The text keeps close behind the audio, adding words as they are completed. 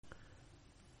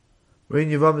We're in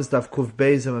Yevamos Daf Kuf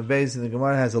Beis and the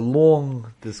Gemara has a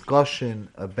long discussion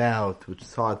about, which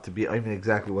is hard to be, I mean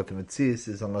exactly what the Metzias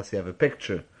is unless you have a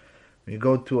picture. When you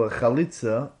go to a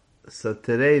Chalitza, so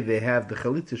today they have the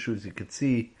Chalitza shoes, you could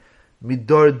see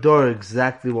midor dor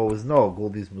exactly what was nog. All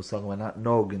these musang were not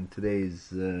nog in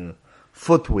today's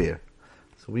footwear.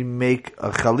 So we make a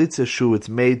Chalitza shoe, it's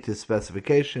made to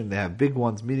specification. They have big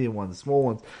ones, medium ones, small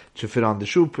ones. It should fit on the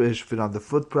shoe, it should fit on the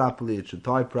foot properly, it should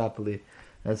tie properly,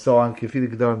 and so on.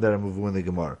 Kifili Gedarim that are moving in the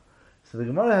Gemara. So the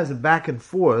Gemara has a back and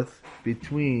forth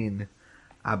between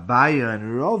Abaya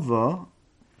and Rava,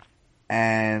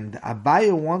 and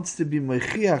Abaya wants to be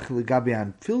Mechiach Legabi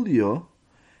Anfilio,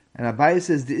 and Abaya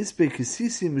says the Ispe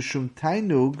Kisisi Mishum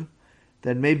Tainug,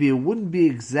 that maybe it wouldn't be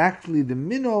exactly the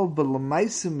Minol, but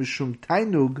Lamaisim Mishum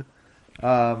Tainug,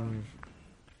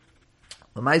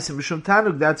 Lamaisim Mishum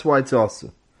Tainug, that's why it's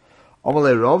also.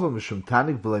 Rava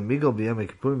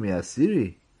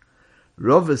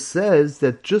says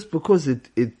that just because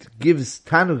it gives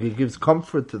tanug, it gives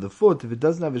comfort to the foot, if it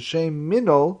doesn't have a shame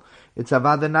minol, it's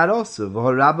avada not also.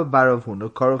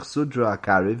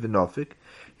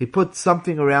 He put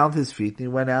something around his feet and he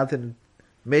went out and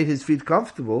made his feet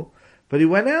comfortable, but he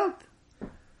went out.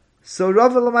 So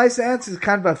Rava Lamaisa answers,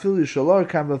 kan bafil yishalor,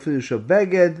 kan bafil yishal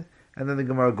beged, and then the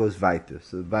Gemara goes weiter.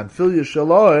 So bafil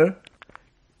yishalor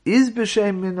is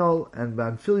b'shem minol, and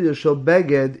banfil yashol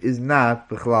beged is not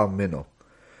b'chlal minol.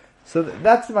 So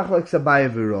that's the machlek Abaya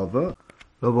v'Rava.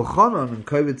 Rabbi Chanan and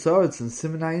Kovetz Aretz and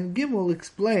Simenayin Gimel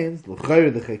explains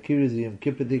l'chayr the chakira is yom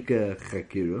kippur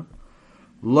chakira.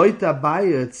 Loit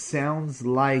Abaya, it sounds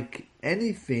like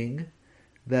anything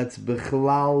that's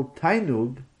b'chlal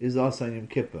tainug is also yom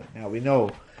kippur. Now we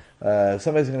know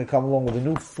somebody's going to come along with a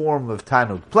new form of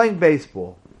tainug, playing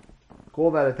baseball.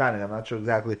 Call that a tanug. I'm not sure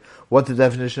exactly what the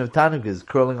definition of tanug is.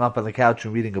 Curling up on the couch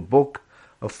and reading a book,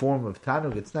 a form of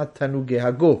tanug. It's not tanuge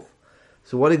haguf.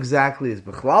 So what exactly is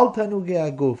b'chlal tanuge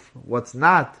haguf? What's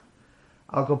not?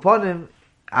 Al kaponim,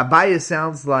 Abaya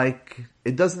sounds like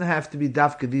it doesn't have to be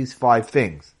dafka these 5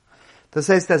 things. The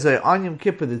says that's why on Yom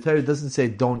Kippur the Torah doesn't say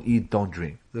don't eat, don't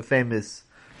drink. The famous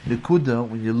nikuda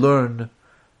when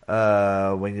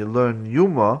you learn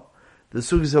Yuma. The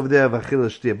sugis over there of Achila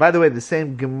Shtir. By the way, the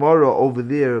same Gemara over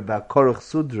there about Korach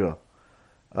Sudra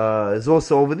is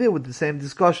also over there with the same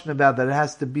discussion about that it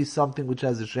has to be something which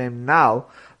has a shame now,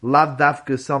 lav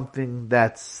dafka something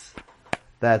that's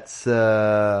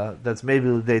maybe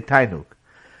the tainuk.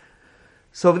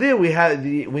 So over there we have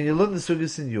when you learn the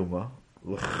sugis in Yuma,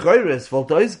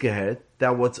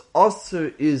 that what's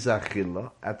also is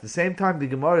Achila. At the same time, the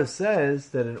Gemara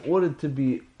says that in order to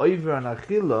be over on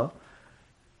Achila,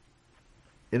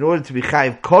 in order to be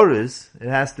chayiv koris, it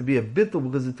has to be a bittul,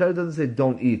 because the Torah doesn't say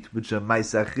don't eat, which a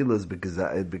ma'isa achila is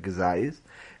begazayis.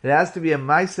 It has to be a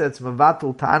ma'isa that's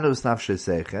mevatul ta'anus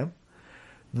nafshei seichem.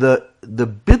 The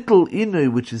bittul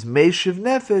inui, which is meishiv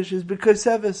nefesh, is because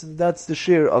seves, and that's the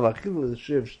shir of achila. The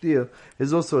shir of shtir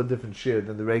is also a different shir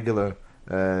than the regular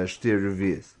shtir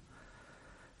revius.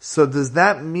 So does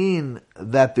that mean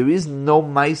that there is no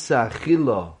ma'isa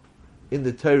achila in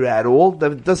the Torah at all?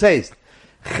 That does haste.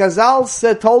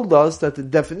 Chazal told us that the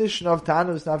definition of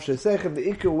Tanus Nafshei Sechem,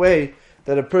 the ikar way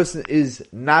that a person is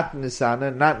not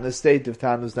nisana, not in a state of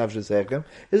Tanus Nafshei Sechem,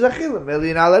 is Achilim,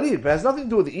 Elin Alarid. But it has nothing to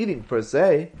do with eating per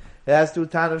se. It has to do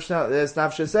with Tanus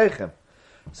Nafshei Sechem.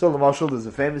 So, L'mashal, there's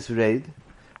a famous raid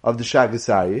of the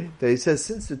Shagasari that he says,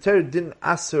 since the Torah didn't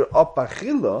aser up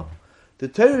Achila, the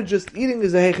Torah just eating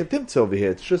is a Hechatimtz over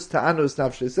here. It's just Tanus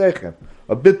Nafshei Sechem,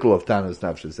 a bittul of Tanus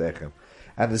Nafshei Sechem.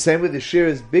 And the same way the shir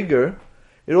is bigger,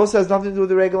 it also has nothing to do with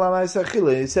the regular ma'aseh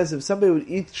achila. He says if somebody would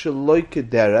eat shaloi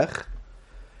kederech,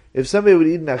 if somebody would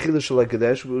eat an achila shaloi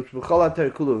kederech, which b'chol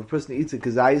ater kulu, if a person eats a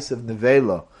kazayis of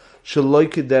nevela shaloi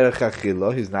kederech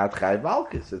achila, he's not chayiv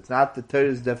malchus. It's not the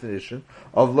Torah's definition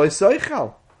of loy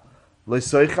soichal. Loy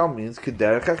soichal means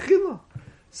kederech achila.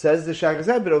 Says the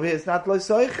Shagazai, but over here it's not loy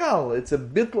soichal. It's a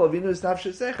bitl of inus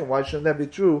nafshei sechem. Why shouldn't that be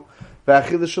true? The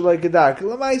Rambam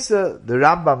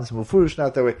is mufurish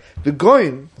not that way. The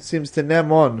Goin seems to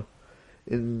name on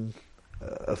in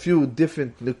a few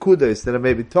different nekudas that are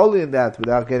maybe totally in that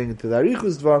without getting into the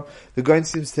Arichus Dvar. The Goin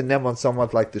seems to name on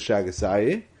somewhat like the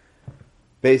Shagasai,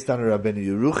 based on Rabbeinu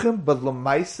Yeruchim, but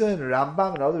Lamaisa and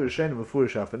Rambam and other Rishonim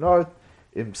mufurish afanort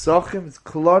im Sochim, it's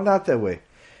clear not that way.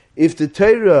 If the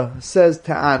Torah says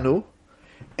Ta'anu,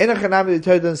 the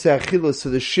Torah doesn't say achila, so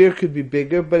the shir could be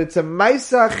bigger, but it's a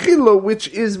ma'isa achila, which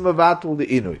is mavatul the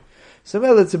inui. So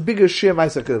it's a bigger shir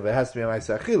ma'isa achila, but it has to be a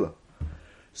ma'isa achila.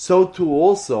 So too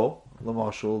also,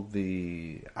 l'mashal,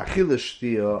 the achila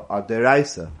shtia are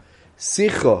deraisa,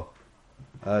 sicha,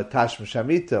 tashma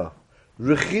shamita,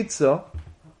 rechitza,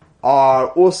 are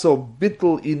also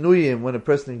bittul inuyim when a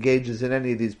person engages in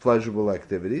any of these pleasurable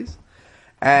activities.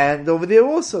 And over there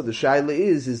also, the shaila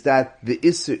is that the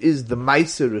issue is the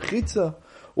ma'aser rechitza,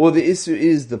 or the issue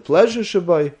is the pleasure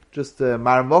shabai, just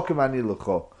maramokim ani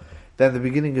lecho. Then the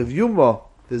beginning of Yuma,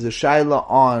 there's a shaila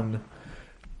on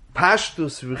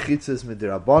pashtus rechitzas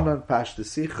midirabanan,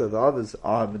 pashtus sicha, the others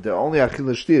are, the only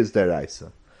achila shti is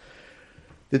deraisa.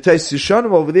 The Tais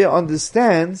Yishonim over there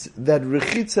understands that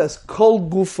rechitzas kol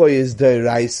gufa is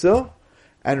deraisa,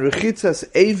 and rechitzas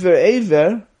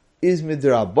ever is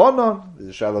midrabanon. There's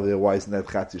a shadow of the why isn't that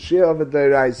chatzishir of a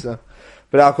deraisa,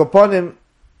 but al kaponim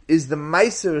is the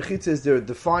ma'aser rechitza. Is there a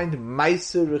defined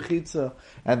ma'aser rechitza,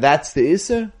 and that's the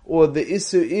iser, or the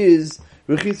iser is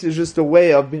rechitza is just a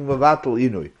way of being mevatel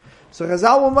inui. So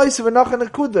Chazal will ma'aser v'nachan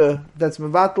akuda that's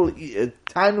mevatel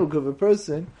tanuk of a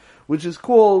person, which is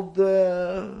called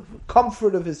the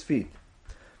comfort of his feet.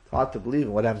 It's hard to believe.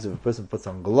 What happens if a person puts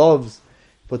on gloves,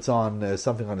 puts on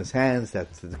something on his hands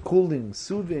that's cooling,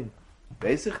 soothing?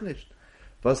 Basic nicht.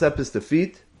 Was up is the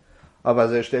feet? Aber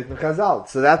so steht in Chazal.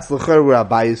 So that's the where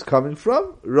Abai is coming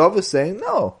from. Rav is saying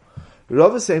no.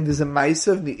 Rav is saying there's a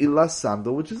ma'aser of ni'ilas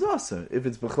sandal, which is awesome. If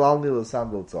it's b'chlal ni'ilas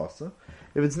sandal, it's awesome.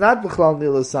 If it's not b'chlal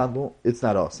ni'ilas sandal, it's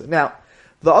not awesome. Now,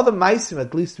 the other ma'asim,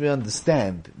 at least we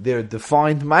understand, they're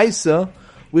defined ma'aser,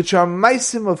 which are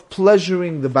ma'asim of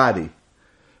pleasuring the body.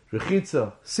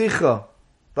 Rechitza, sicha,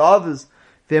 the others,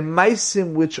 they're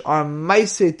ma'asim which are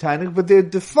ma'aseh tainik, but they're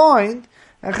defined,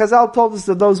 and Chazal told us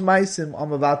that those ma'asim are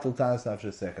mevatel tanas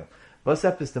nafshe sechem. What's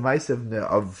epis the ma'asim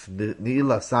of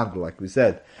ni'ilas sandal, like we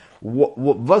said?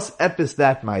 What's epis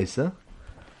that ma'aser?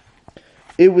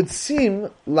 It would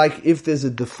seem like if there's a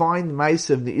defined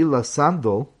ma'aser of ni'ilas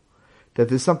sandal, that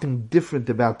there's something different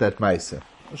about that ma'aser.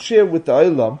 I'll share with the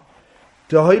Olam,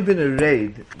 to have been a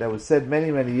raid that was said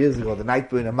many, many years ago, the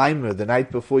night in a Maimer, the night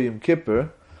before Yom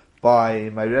Kippur, by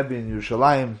my Rebbe in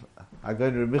Yerushalayim,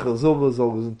 Agon Reb Michael Zilber,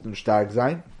 soll stark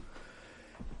sein.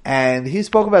 And he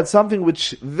spoke about something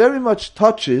which very much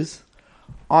touches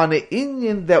on an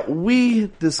Inyan that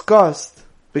we discussed,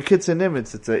 B'Kitzur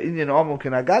Nimitz. It's an Inyan Omuk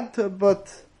and Aganta,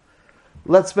 but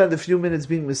let's spend a few minutes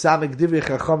being Misamek Divrei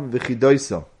Chacham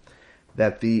V'Chidoisa.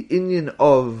 That the Inyan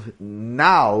of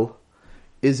Nal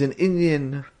is an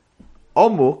Inyan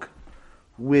Omuk,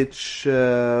 which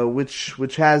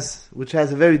has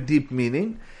a very deep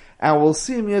meaning, and we'll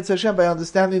see Yetz Hashem by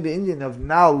understanding the Inyan of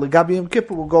Nal Legabe Yom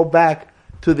Kippur. We'll go back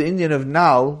to the Inyan of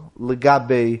Nal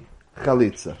Legabe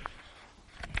Chalitza.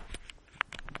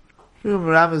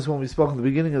 Remember, Ramaz, when we spoke in the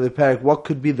beginning of the parak, what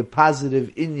could be the positive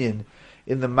Inyan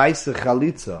in the Ma'aser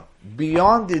Chalitza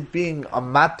beyond it being a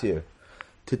matir,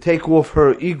 to take off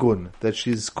her igun, that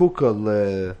she's kuka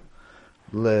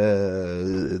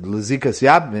lezikas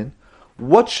yabmin.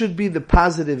 What should be the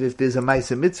positive if there's a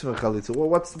ma'aser mitzvah chalitza? Well,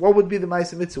 what would be the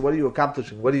ma'aser mitzvah? What are you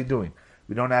accomplishing? What are you doing?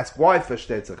 We don't ask why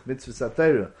feshtetzach mitzvah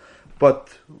satayra, but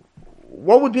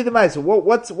what would be the ma'aser?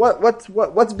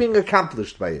 What's being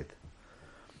accomplished by it?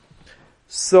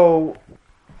 So,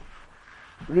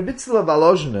 Rebitzla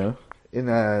Balozhner in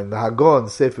the Hagon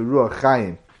Sefer Ruach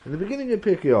Chaim in the beginning of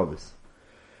Pirkei Avos.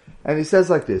 And he says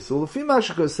like this: "Ulefi ma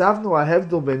shekosavnu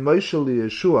ahevdol ben Moshe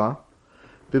liyeshua,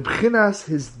 b'bchinas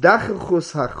his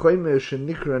dachachus hachoymer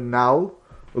shenikra nal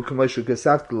u'k'moshe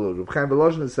kesavtu lo." Reb Chaim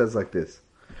Volozhin says like this,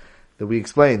 that we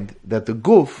explained that the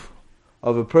guf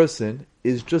of a person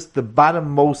is just the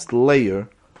bottommost layer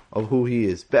of who he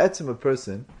is. Be'etzim, a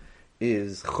person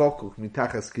is chokuk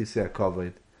mitachas kisei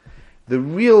hakavod. The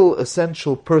real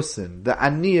essential person, the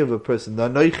ani of a person, the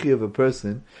anoichi of a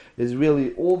person, is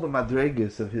really all the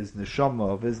madregas of his neshama,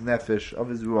 of his nefesh, of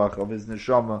his ruach, of his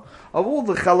neshama, of all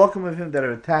the chalokim of him that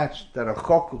are attached, that are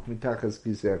chokuk mitachas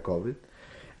kisei hakavod.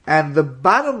 And the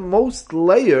bottommost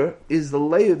layer is the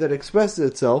layer that expresses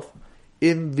itself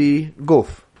in the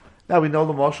guf. Now we know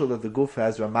the mashal that the guf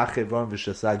has Ramach Evarim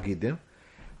v'Shasa Gidim.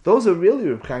 Those are really,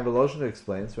 Reb Chaim Volozhin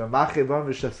explains, Ramach Evarim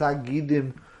v'Shasa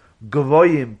Gidim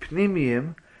Gavoyim,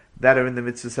 Pnimiyim, that are in the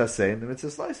Mitzvah Saseh and the Mitzvah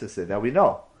Saseh. Now we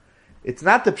know. It's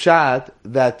not the pshat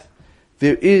that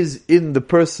there is in the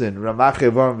person Ramach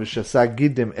Evarim v'Shasa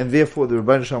Gidim, and therefore the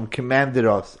Rebbeinu Shalom commanded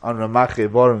us on Ramach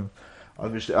Evarim,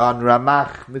 on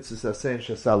Ramach Mitzvah Saseh and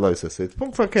Shasa Lo Saseh. It's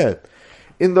punkt verkehrt.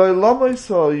 In the Olamos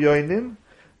HaYonim,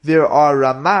 there are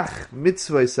Ramach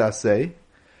Mitzvah Saseh.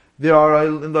 There are,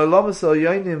 in the Olamos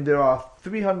HaYonim, there are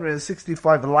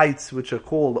 365 lights which are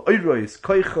called Oyrois,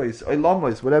 Koichois,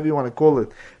 Olamos, whatever you want to call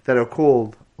it, that are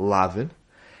called Lavin.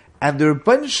 And the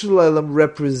Rebbeinu Shalom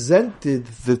represented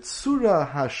the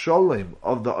Tzura HaSholem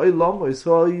of the Olamos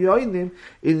HaYonim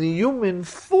in human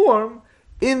form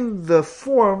in the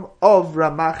form of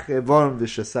Ramach Evarim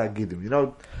V'Shasa Gidim. You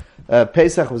know,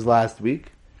 Pesach was last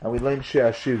week, and we learned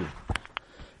Shir Hashirim.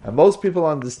 And most people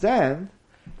understand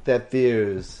that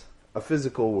there's a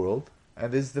physical world,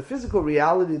 and there's the physical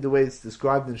reality the way it's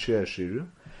described in Shir Hashirim,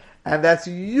 and that's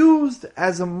used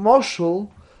as a moshel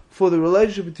for the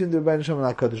relationship between the Rebbeinu Shem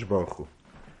and HaKadosh Baruch Hu.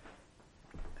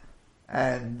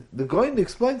 And the Goin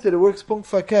explains that it works punkt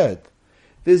fakert.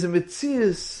 There's a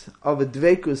mitzias of a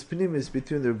dveikus pnimis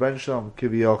between the Rebbeinu Shem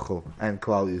Kiviyachol and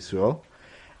Klal Yisrael,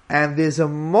 and there's a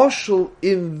moshel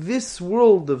in this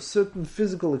world of certain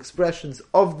physical expressions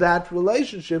of that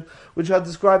relationship, which are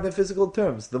described in physical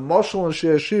terms. The moshel in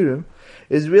Shir Hashirim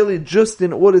is really just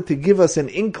in order to give us an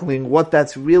inkling what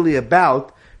that's really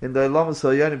about in the Olam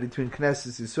Hasayyani between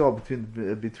Knesset Yisrael,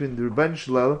 between the Rebbeinu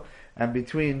Shalom and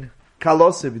between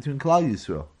Kalose, between Klal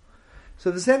Yisrael. So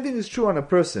the same thing is true on a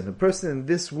person. A person in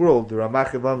this world, the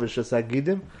Ramach Evarim V'Shasa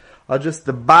Gidim, are just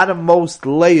the bottommost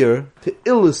layer to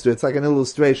illustrate. It's like an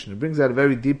illustration. It brings out a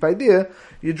very deep idea.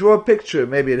 You draw a picture,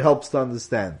 maybe it helps to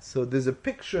understand. So there's a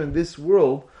picture in this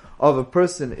world of a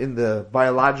person in the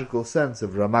biological sense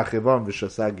of Ramach Evarim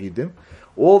V'Shasa Gidim.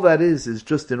 All that is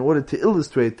just in order to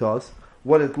illustrate to us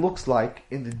what it looks like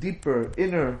in the deeper,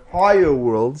 inner, higher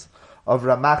worlds of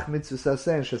Ramach Mitzvah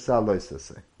Saseh and Shasa Lo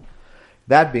Saseh.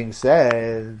 That being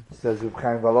said, says Reb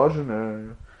Chaim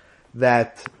Volozhiner,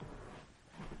 that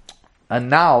a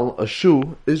nal, a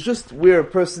shoe, is just where a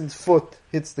person's foot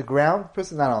hits the ground. The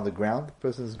person's not on the ground. The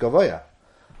person's gavoya.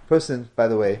 The person, by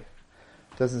the way,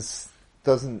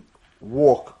 doesn't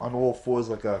walk on all fours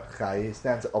like a chai. He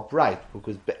stands upright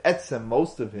because be'etzem,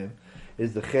 most of him,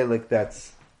 is the chelik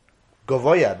that's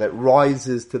gavoya, that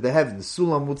rises to the heavens.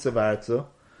 Sulam mutzav arzo,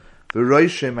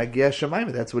 v'roishem agia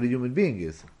shamayim. That's what a human being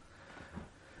is.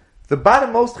 The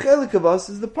bottommost chelik of us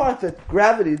is the part that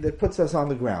gravity that puts us on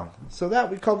the ground. So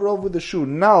that we cover over the shoe.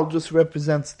 Nal just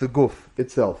represents the guf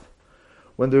itself.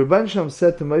 When the Rebbeinu Shem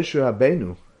said to Moshe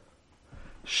Rabbeinu,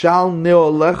 Shal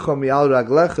ne'olecha mi'al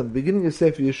raglecha, in the beginning of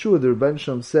Sefer Yeshua, the Rebbeinu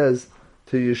Shem says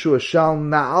to Yeshua, Shal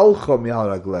na'alcha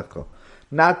mi'al raglecha.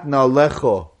 Not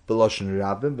na'alecha b'loshen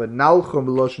rabbim, but na'alcha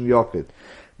b'loshen yokid.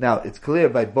 Now, it's clear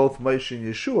by both Moshe and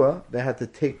Yeshua, they had to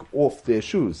take off their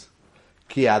shoes.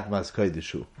 Ki admas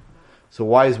koydeshu. So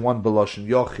why is one B'loshen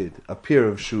Yochid, a pair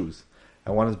of shoes,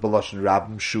 and one is B'loshen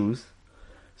Rabbim, shoes?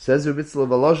 Says Reb Itzla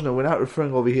Volozhiner, we're not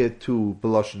referring over here to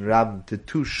B'loshen Rabbim, to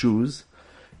two shoes.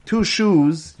 Two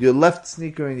shoes, your left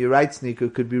sneaker and your right sneaker,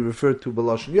 could be referred to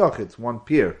B'loshen Yochid. It's one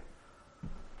pair.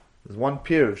 There's one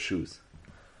pair of shoes.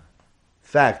 In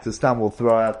fact, this time we'll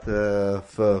throw out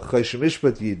for Choshen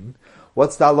Mishpat Yidden,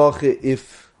 what's the halacha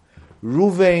if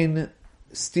Ruvain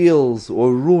steals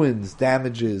or ruins,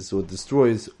 damages or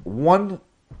destroys one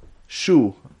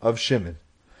shoe of Shimon?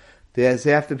 They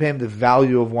have to pay him the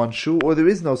value of one shoe, or there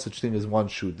is no such thing as one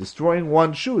shoe. Destroying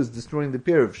one shoe is destroying the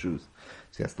pair of shoes.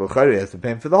 So he has to pay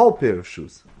him for the whole pair of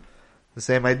shoes. The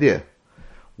same idea.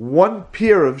 One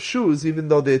pair of shoes, even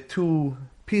though they're two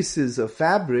pieces of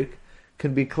fabric,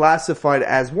 can be classified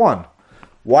as one.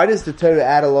 Why does the Torah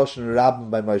add a Loshen Rabbim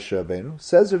by Moshe Rabbeinu?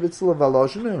 Says Reb Itzla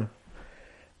Volozhiner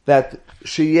that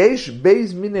sheyesh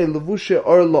beis minei levushe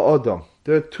or la'odam.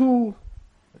 There are two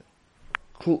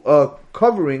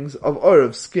coverings of or,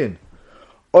 of skin.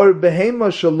 Or behema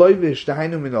shaloivish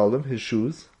dahainu min olam, his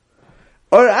shoes.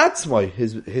 Or atzmai,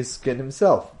 his skin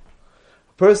himself.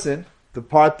 A person, the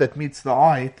part that meets the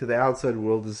eye to the outside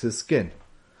world is his skin.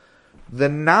 The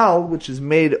nal, which is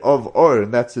made of or,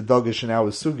 and that's the dogish in our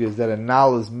sugi, is that a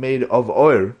nal is made of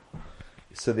or.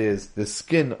 So there's the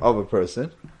skin of a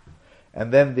person.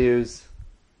 And then there's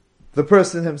the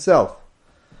person himself.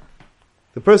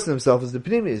 The person himself is the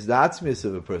pnimis, the atzmius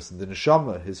of a person, the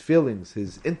neshama, his feelings,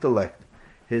 his intellect,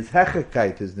 his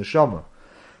hechakite, his neshama.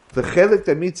 The chelik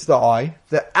that meets the eye,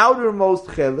 the outermost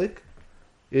chelik,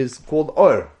 is called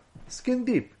or, skin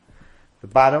deep. The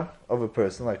bottom of a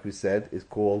person, like we said, is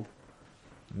called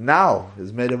nal,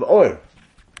 is made of or.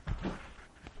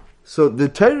 So the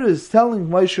Torah is telling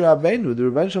Moshe Rabbeinu, the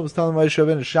Rebbeinu Shem was telling Moshe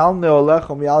Rabbeinu, Shal ne'olecha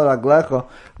mi'al raglecha.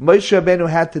 Moshe Rabbeinu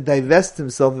had to divest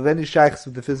himself of any shaykhs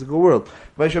of the physical world.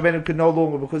 Moshe Rabbeinu could no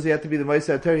longer, because he had to be the Moshe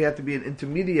Torah, he had to be an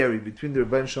intermediary between the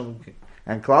Rebbeinu Shem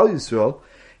and Klal Yisrael.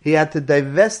 He had to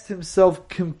divest himself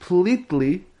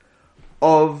completely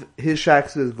of his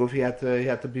shaykhs of his guf. He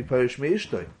had to be parish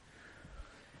me'ishtoi.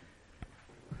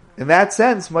 In that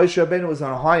sense, Moshe Rabbeinu was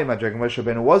on a high madrega. Moshe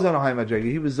Rabbeinu was on a high madrega.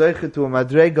 He was zeicha to a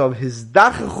madrega of his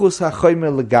dachachus hachoymer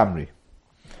legamri.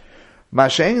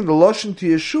 Masha'en, the loshen to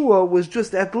Yeshua, was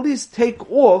just at least take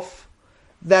off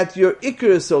that your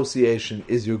ikar association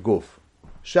is your guf.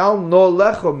 Shal no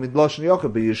lecho mid loshen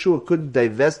yochid, but Yeshua couldn't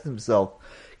divest himself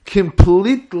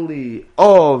completely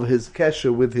of his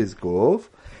kesher with his gov.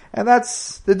 And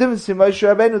that's the difference between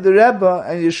Moshe Rabbeinu, the Rebbe,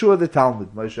 and Yeshua, the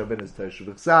Talmud. Moshe Rabbeinu is Torah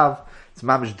Shebechsav. It's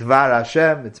mamish Dvar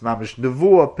Hashem. It's mamish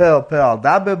Nevuah, Per al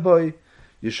Daber Boy.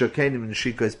 Yeshua Kenim and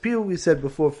Shiko's Piu, we said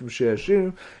before from Shir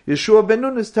Hashirim. Yeshua Ben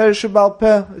Nun is Torah Shebal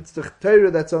Peh. It's the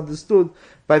Torah that's understood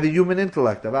by the human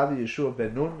intellect. Avadi Yeshua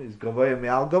Ben Nun is Gavoya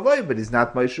Me'al Gavoya, but he's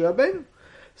not Moshe Rabbeinu.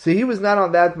 So he was not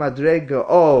on that madrega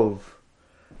of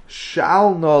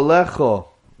Sha'al No'alecho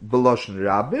B'loshen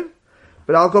Rabim,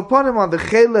 but I'll go upon him on the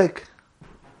chelek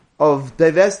of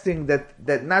divesting,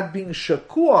 that not being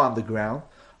shakua on the ground.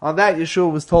 On that,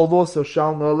 Yeshua was told also,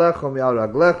 Shal no'alecho mi'al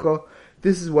raglecho.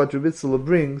 This is what Rabbi Tzala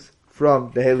brings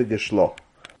from the Heilige Shloh.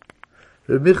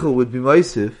 Rabbi Michal would be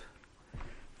moisif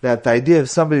that the idea of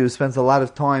somebody who spends a lot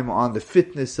of time on the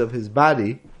fitness of his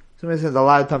body, somebody who spends a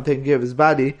lot of time taking care of his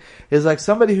body, is like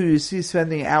somebody who you see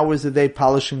spending hours a day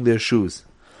polishing their shoes.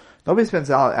 Nobody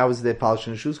spends hours a day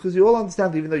polishing shoes, because you all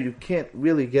understand that even though you can't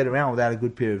really get around without a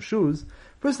good pair of shoes,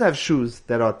 a person has shoes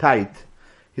that are tight.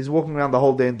 He's walking around the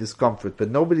whole day in discomfort, but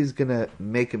nobody's going to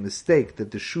make a mistake that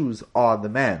the shoes are the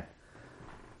man.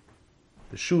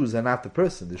 The shoes are not the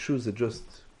person. The shoes are just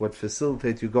what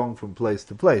facilitate you going from place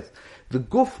to place. The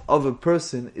guf of a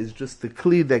person is just the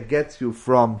kli that gets you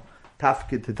from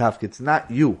tafkid to tafkid. It's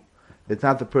not you. It's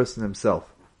not the person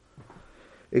himself.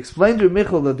 Explained to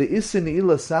Michal that the Issa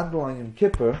Ne'ilah sandal on Yom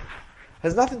Kippur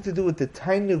has nothing to do with the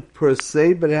tainug per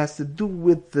se, but it has to do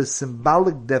with the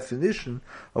symbolic definition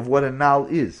of what a nal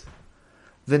is.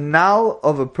 The nal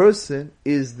of a person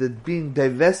is the being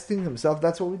divesting himself.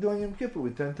 That's what we do on Yom Kippur. We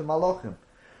turn to Malachim.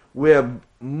 We're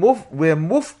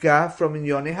mufka from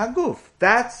Inyoni Haguf.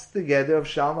 That's the gather of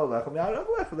Shalom Alechem Ya'ar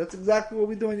Alechem. That's exactly what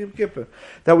we do on Yom Kippur.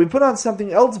 Now we put on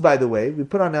something else, by the way. We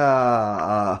put on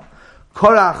a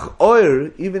korach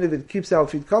oir, even if it keeps our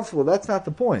feet comfortable. That's not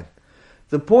the point.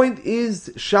 The point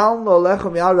is Shalom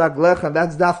Alechem Ya'ar Alechem, and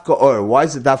that's dafka oir. Why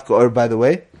is it dafka oir, by the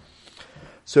way?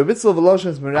 So Mitzvah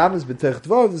Veloshen's Meramis B'Tech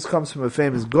Dvor, this comes from a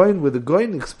famous Goin, where the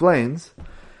Goin explains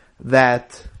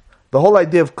that the whole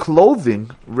idea of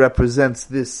clothing represents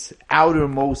this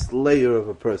outermost layer of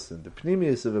a person. The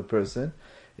pneumius of a person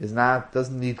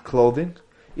doesn't need clothing.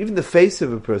 Even the face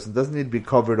of a person doesn't need to be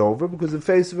covered over, because the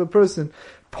face of a person,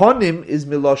 ponim, is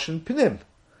miloshin pnim.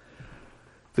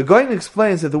 The Goin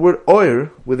explains that the word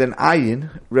oir with an ayin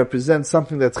represents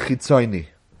something that's chitzoni.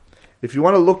 If you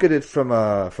want to look at it from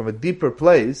a deeper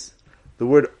place, the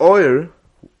word oir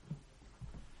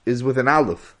is with an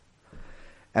aleph.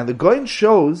 And the Goin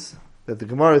shows that the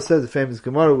Gemara says, the famous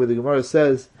Gemara, where the Gemara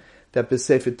says that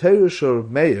B'Sefer Torah Shor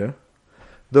Meir,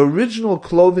 the original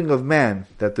clothing of man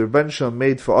that the Rebbeinu Shalom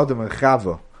made for Adam and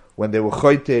Chava when they were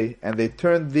choite, and they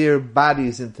turned their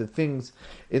bodies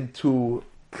into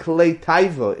clay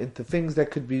taiva, into things that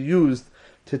could be used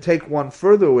to take one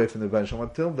further away from the Rebbeinu Shalom.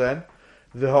 Until then,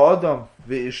 the Ha'adam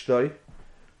v'ishtoi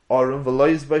arum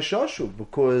v'lois b'shashu,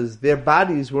 because their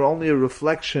bodies were only a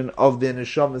reflection of their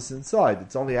neshamas inside.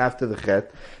 It's only after the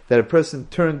chet that a person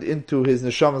turned into his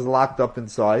neshamas locked up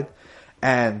inside.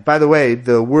 And by the way,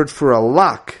 the word for a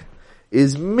lock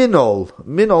is minol.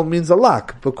 Minol means a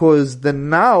lock, because the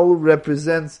nal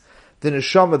represents the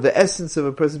neshama, the essence of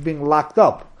a person being locked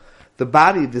up. The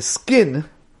body, the skin,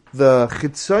 the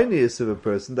chitzonius of a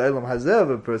person, the elam hazeh of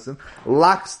a person,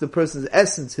 locks the person's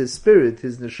essence, his spirit,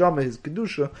 his neshama, his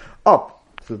kedusha, up.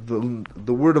 So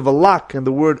the word of a lock and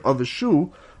the word of a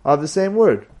shoe are the same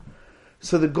word.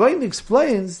 So the Goin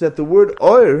explains that the word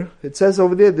oir, it says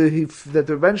over there that the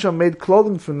Rebbeinu Shalom made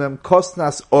clothing from them,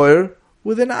 kosnas oir,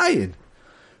 with an ayin.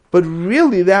 But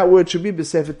really that word should be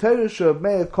b'sefer Torah shel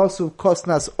meir kosuv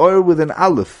kosnas oir with an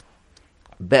aleph.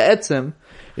 Be'etzem,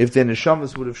 if their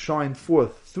neshamas would have shined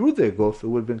forth through their guf, it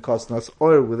would have been kosnas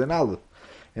oir with an aleph.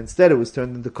 Instead it was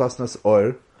turned into kosnas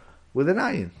oir with an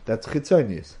ayin. That's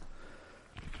chitzonius.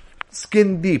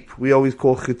 Skin deep, we always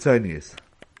call chitzonius.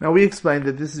 Now we explained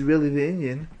that this is really the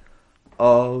inyan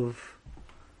of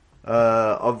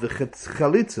the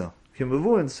chalitza.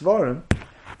 Kimavu and Svarim,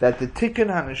 that the tikkun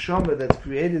haneshama that's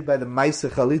created by the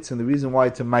Maisa Chalitza, and the reason why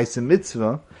it's a Maisa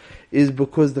Mitzvah, is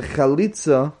because the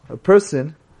Chalitza, a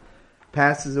person,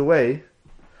 passes away.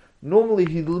 Normally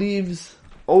he leaves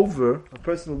over, a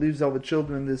person who leaves over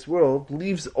children in this world,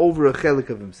 leaves over a chelik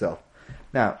of himself.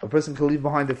 Now, a person can leave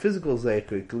behind a physical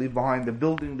zeicher, he can leave behind the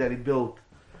building that he built,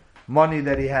 money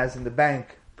that he has in the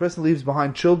bank. A person leaves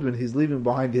behind children, he's leaving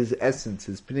behind his essence,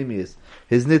 his pnimius,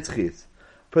 his nitzchis.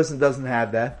 A person doesn't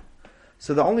have that.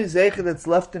 So the only zeicher that's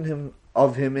left in him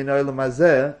in Olam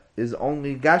Hazeh is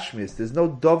only Gashmis. There's no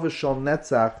Dover Shal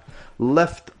Netzach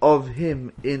left of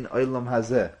him in Olam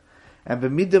Hazeh. And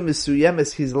B'midah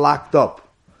Misuyemes, he's locked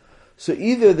up. So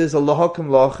either there's a lahakam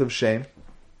lach of shame,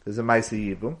 there's a maisa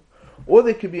yibum, or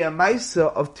there could be a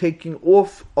maisa of taking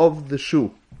off of the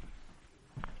shoe.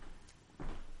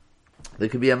 There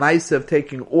could be a maisa of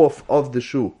taking off of the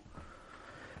shoe.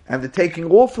 And the taking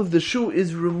off of the shoe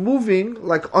is removing,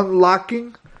 like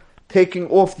unlocking, taking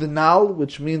off the nal,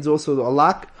 which means also the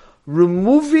lock,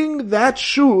 removing that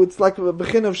shoe. It's like a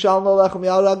bechin of shal nolechem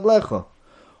yal raglecha.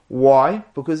 Why?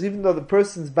 Because even though the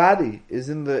person's body is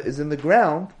in the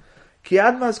ground, ki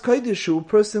admas koideshu, a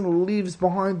person leaves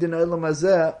behind in olam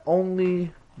hazeh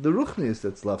only the ruchnius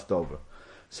that's left over.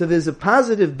 So there's a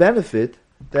positive benefit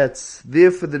that's there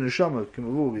for the neshama.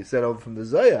 We said over from the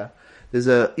Zohar, there's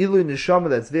a ilu neshama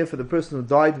that's there for the person who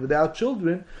died without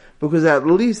children, because at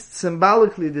least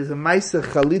symbolically there's a maisa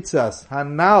chalitzas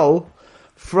hanal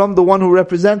from the one who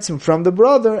represents him, from the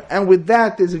brother, and with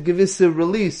that there's a gewisse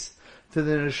release to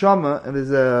the neshama, and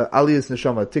there's a aliyas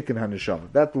neshama, tikkun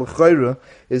ha-neshama. That l'chayra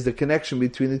is the connection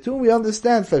between the two. We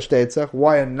understand fashteitzach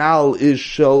why a nal is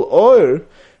shel oir,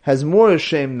 has more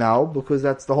shame now, because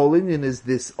that's the whole Indian, is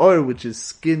this oir which is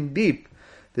skin deep.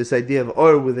 This idea of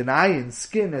oir with an ayin,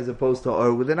 skin, as opposed to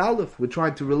oir with an aleph. We're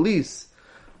trying to release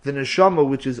the neshama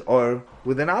which is oir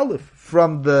with an aleph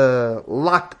from the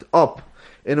locked up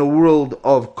in a world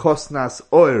of kosnas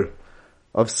oir,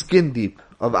 of skin deep,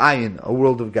 of ayin, a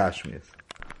world of gashmias.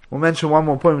 We'll mention one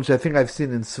more point which I think I've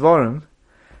seen in Svarim,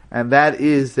 and that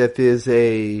is that there's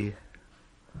a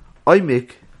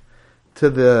oimik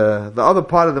to the other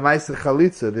part of the Ma'aser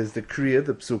Chalitza. There's the Kriya,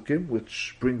 the Psukim,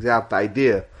 which brings out the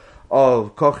idea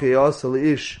of Kochi Yosel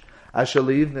Ish Asher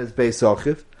Leivnes Beis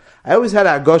Ochiv. I always had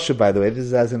Agosha, by the way, this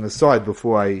is as an aside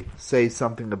before I say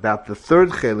something about the third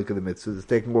chelik of the mitzvah, there's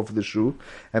taking off of the shoe,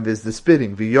 and there's the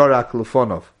spitting, V'yorak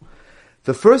Lefonov.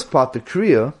 The first part, the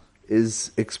Kriya,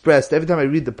 is expressed, every time I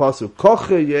read the pasuk,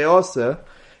 Koche Yeosa,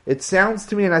 it sounds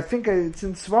to me, and I think it's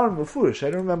in Svarim Mefurish, I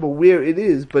don't remember where it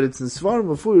is, but it's in Svarim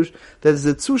Mefurish, there's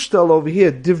a Zushtal over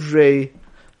here, Divrei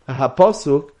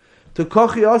HaPasuk, to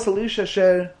Koche Yeosa Lish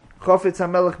Asher Chofetz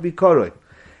HaMelech Bikoroi.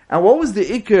 And what was the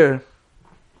Iker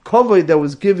Kovoi that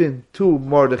was given to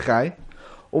Mordechai?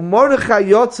 Mordechai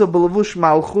Yotza B'Levush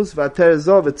Malchus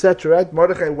V'Aterzov, etc.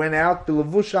 Mordechai went out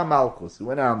B'Levush HaMalchus. He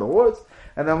went out on the horse,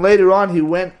 and then later on he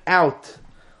went out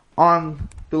on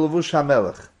B'Levush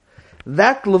HaMelech.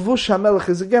 That Levush HaMelech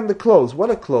is again the clothes. What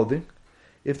are clothing?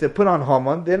 If they're put on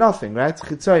Haman, they're nothing, right? It's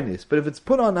chitzonis. But if it's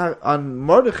put on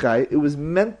Mordechai, it was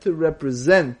meant to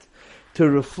represent, to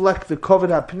reflect the Kovod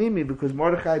HaPnimi, because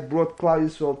Mordechai brought Klal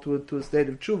Yisrael to a state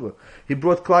of tshuva. He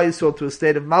brought Klal Yisrael to a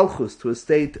state of malchus, to a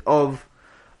state of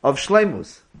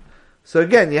shleimus. So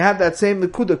again, you have that same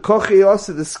nekuda, koche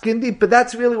yeosa, the skin deep, but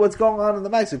that's really what's going on in the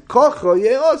ma'aser. Koche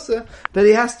yeosa, that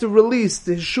he has to release,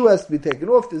 the shoe has to be taken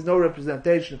off, there's no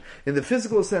representation. In the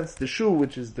physical sense, the shoe,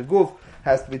 which is the guf,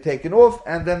 has to be taken off,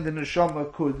 and then the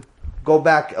neshama could go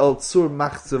back el tzur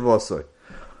machzevosoi.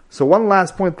 So one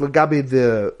last point, Lagabi,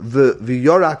 the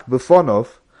yorak befonov,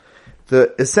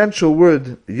 the essential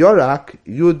word yorak,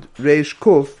 yud reish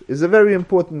kuf, is a very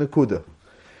important nekuda.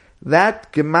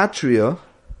 That gematria,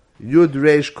 Yud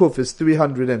Reish Kuf, is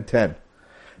 310.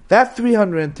 That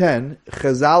 310,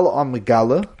 Chazal on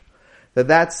Megala,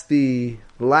 that's the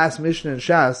last mission in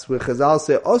Shas, where Chazal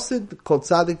say, Osid kol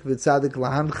tzadik v'tzadik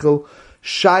lahanchil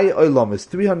shai oilomis,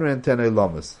 310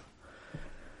 oilomis.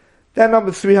 That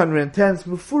number 310 is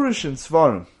Mefurish in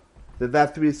Svarim,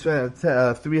 that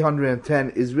 310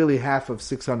 is really half of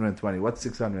 620. What's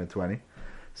 620?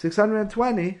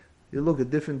 620, you look at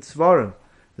different Svarim.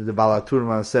 The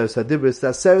Balaturma and Seres HaDibris,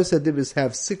 that Seres HaDibris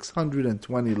have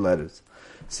 620 letters.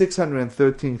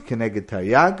 613 Keneged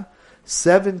Taryag,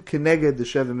 7 Keneged the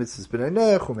Sheva Mitzvahs B'nai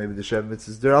Noach, or maybe the Sheva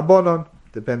Mitzvahs D'Rabbanon,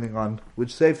 depending on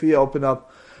which sefer you open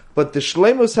up. But the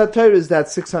Shleimus HaTorah is that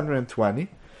 620.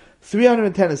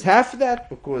 310 is half of that,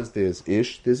 because there's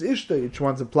Ishta, each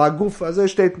one's a Plaguf, as I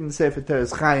stated in the Sefer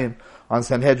Teres Chaim on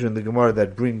Sanhedrin, the Gemara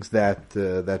that brings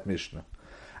that Mishnah.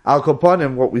 Al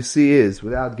Kaponim, what we see is,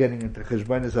 without getting into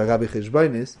Cheshbonis or Rabbi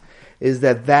Cheshbonis, is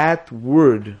that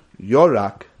word,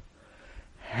 Yorak,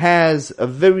 has a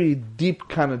very deep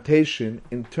connotation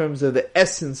in terms of the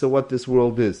essence of what this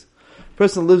world is. A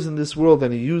person lives in this world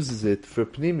and he uses it for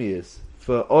Pnimius,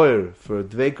 for Oir, for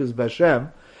Dveikus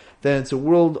Bashem, then it's a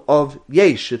world of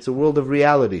Yesh, it's a world of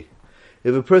reality.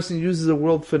 If a person uses a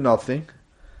world for nothing,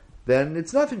 then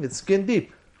it's nothing, it's skin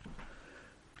deep.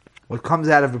 What comes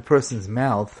out of a person's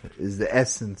mouth is the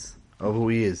essence of who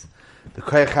he is. The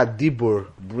Koyach HaDibur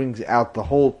brings out the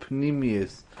whole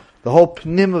pnimius. The whole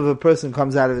pnim of a person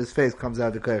comes out of his face, comes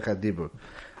out of the Koyach HaDibur.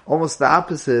 Almost the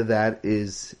opposite of that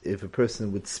is if a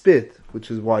person would spit, which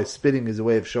is why spitting is a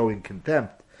way of showing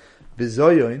contempt.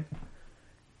 Bizoyon,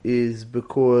 is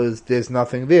because there's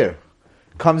nothing there.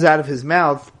 Comes out of his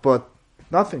mouth, but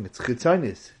nothing. It's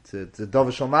chitzonis. It's a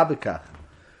davar shel mabekach.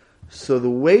 So the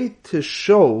way to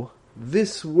show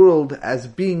this world as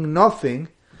being nothing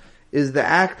is the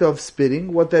act of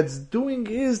spitting. What that's doing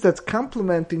is that's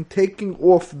complementing taking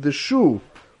off the shoe,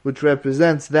 which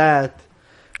represents that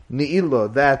ni'ila,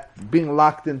 that being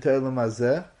locked into Olam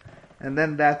Hazeh, and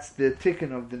then that's the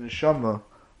tikkun of the neshama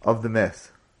of the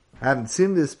mess. I haven't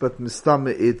seen this, but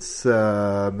mistama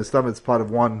it's part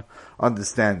of one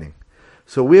understanding.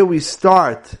 So where we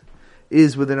start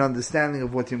is with an understanding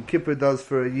of what Yom Kippur does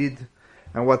for a Yid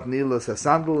and what Nilas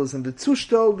HaSandal is. And the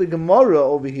Tzushtal, the Gemara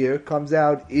over here, comes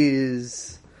out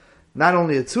is not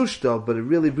only a Tzushtal, but it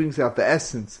really brings out the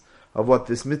essence of what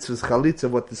this mitzvah's chalitza,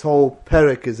 what this whole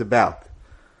perek is about.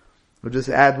 We'll just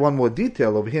add one more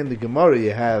detail. Over here in the Gemara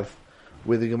you have,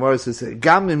 where the Gemara says,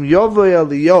 Gamim Yovoy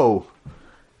Aliyo,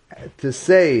 to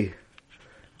say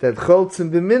that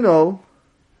Choltzim B'minol,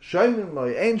 Shaymin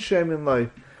Loi, Ein Shaymin Loi,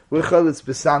 we're Chalitz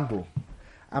B'sandal.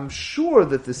 I'm sure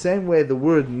that the same way the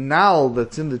word Nal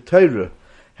that's in the Torah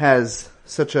has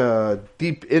such a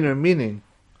deep inner meaning,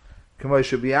 K'may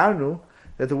Shebiarnu,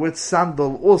 that the word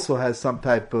sandal also has some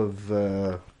type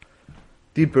of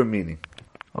deeper meaning.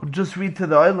 I'll just read to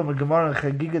the Olam of Gemara and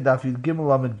Chagiga Daf Yud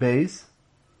Gimel Amid Beis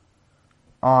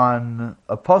on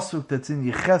a pasuk that's in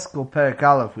Yecheskel Perek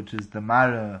Aleph, which is the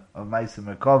Mara of Maisa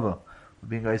Merkava,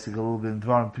 being Isaac a little bit in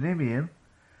Dvarim Pnimiyim,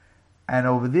 and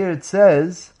over there it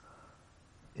says,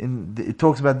 it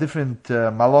talks about different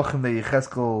malachim that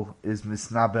Yecheskel is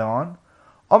misnabe on.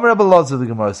 Omer Rebbe Loza, the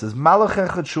Gemara says, Malach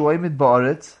echad shu oimid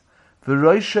ba'aretz,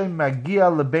 v'roishay magia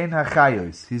lebein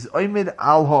hachayos. He's oimid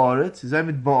al ha'aretz, he's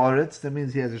oimid ba'aretz, that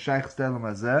means he has a shaykh to Olam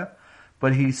Hazeh,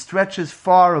 but he stretches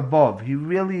far above. He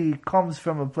really comes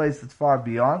from a place that's far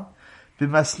beyond.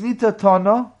 V'masnita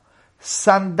tono,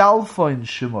 sandalfoin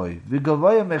shemoy,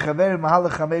 v'gavoya mechaver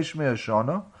mahalach hamesh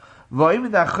me'ashona, there's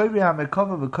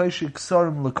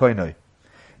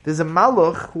a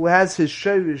malach who has his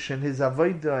shirish and his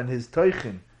avodah and his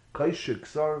toichin.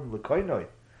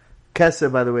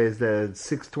 Keser, by the way, is the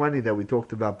 620 that we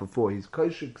talked about before. He's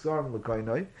koshik ksarim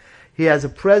l'koinoi. He has a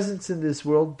presence in this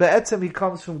world. Be'etzem, he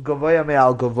comes from Gavoya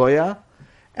me'al Gavoya,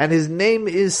 and his name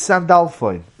is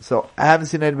Sandalfoin. So I haven't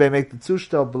seen anybody make the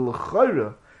tzushtal, but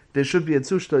l'chayra, there should be a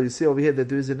tzushtal. You see over here that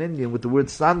there is an Indian with the word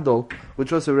sandal,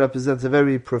 which also represents a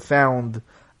very profound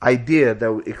idea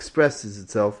that expresses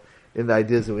itself in the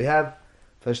ideas that we have.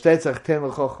 And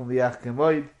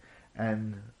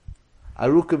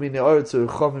aruka mine oretz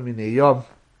urchom mine yom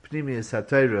pnimi is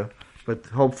hatayra, but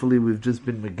hopefully we've just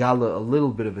been megala a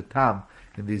little bit of a tam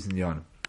in these inyanim.